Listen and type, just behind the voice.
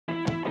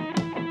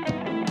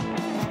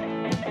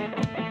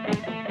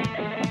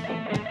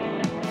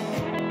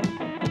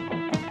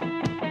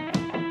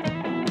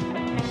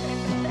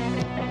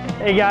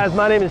Hey guys,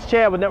 my name is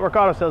Chad with Network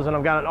Auto Sales, and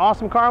I've got an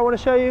awesome car I want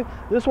to show you.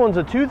 This one's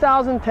a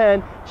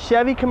 2010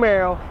 Chevy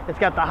Camaro. It's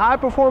got the high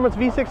performance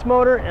V6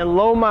 motor and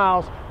low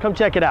miles. Come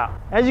check it out.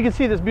 As you can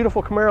see, this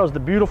beautiful Camaro is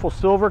the beautiful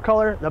silver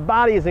color. The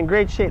body is in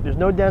great shape. There's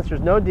no dents, there's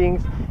no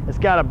dings. It's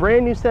got a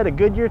brand new set of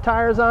Goodyear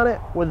tires on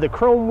it with the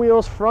chrome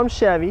wheels from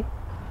Chevy.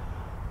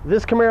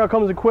 This Camaro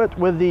comes equipped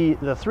with the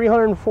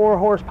 304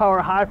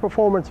 horsepower high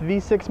performance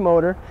V6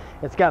 motor.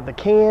 It's got the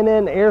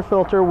K&N air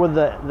filter with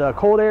the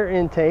cold air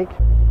intake.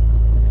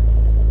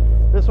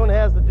 This one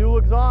has the dual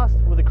exhaust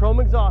with the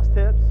chrome exhaust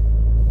tips.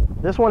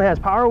 This one has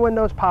power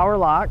windows, power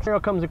locks.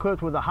 Camaro comes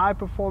equipped with a high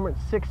performance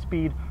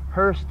 6-speed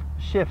Hurst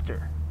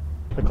shifter.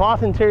 The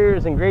cloth interior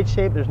is in great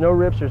shape. There's no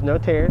rips, there's no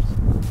tears.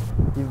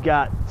 You've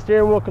got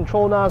steering wheel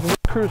control knobs with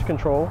cruise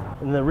control,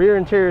 and the rear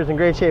interior is in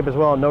great shape as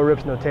well. No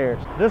rips, no tears.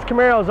 This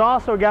Camaro's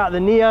also got the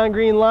neon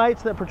green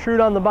lights that protrude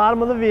on the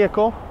bottom of the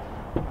vehicle,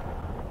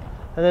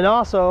 and then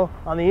also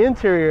on the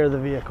interior of the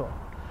vehicle.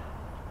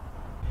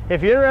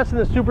 If you're interested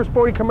in the super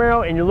sporty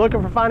Camaro and you're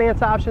looking for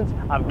finance options,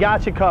 I've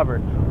got you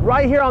covered.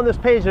 Right here on this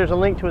page, there's a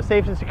link to a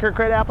safe and secure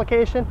credit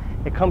application.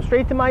 It comes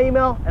straight to my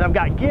email, and I've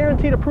got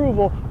guaranteed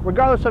approval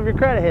regardless of your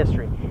credit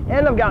history.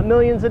 And I've got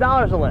millions of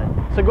dollars to lend.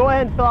 So go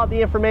ahead and fill out the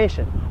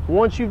information.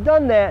 Once you've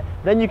done that,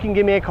 then you can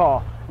give me a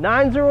call.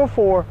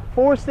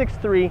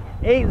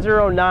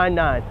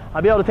 904-463-8099.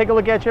 I'll be able to take a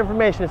look at your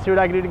information and see what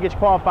I can do to get you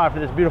qualified for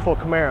this beautiful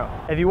Camaro.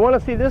 If you want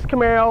to see this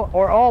Camaro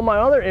or all my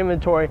other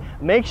inventory,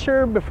 make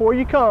sure before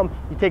you come,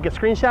 you take a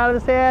screenshot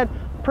of this ad,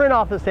 print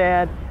off this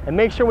ad, and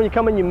make sure when you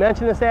come in you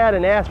mention this ad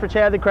and ask for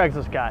Chad the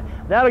Craigslist guy.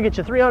 That'll get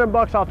you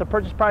 $300 off the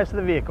purchase price of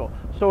the vehicle.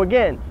 So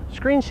again,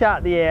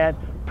 screenshot the ad,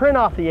 print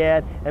off the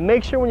ad, and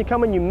make sure when you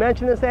come in you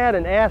mention this ad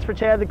and ask for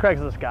Chad the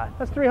Craigslist guy.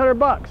 That's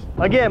 $300.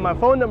 Again, my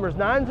phone number is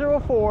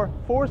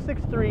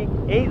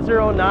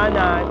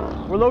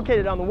 904-463-8099. We're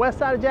located on the west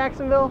side of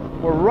Jacksonville.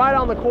 We're right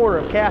on the corner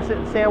of Cassett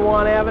and San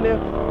Juan Avenue.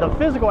 The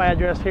physical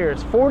address here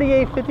is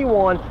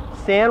 4851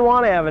 San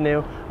Juan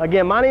Avenue.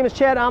 Again, my name is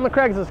Chad. I'm the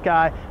Craigslist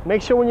guy.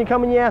 Make sure when you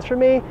come in you ask for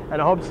me, and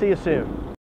I hope to see you soon.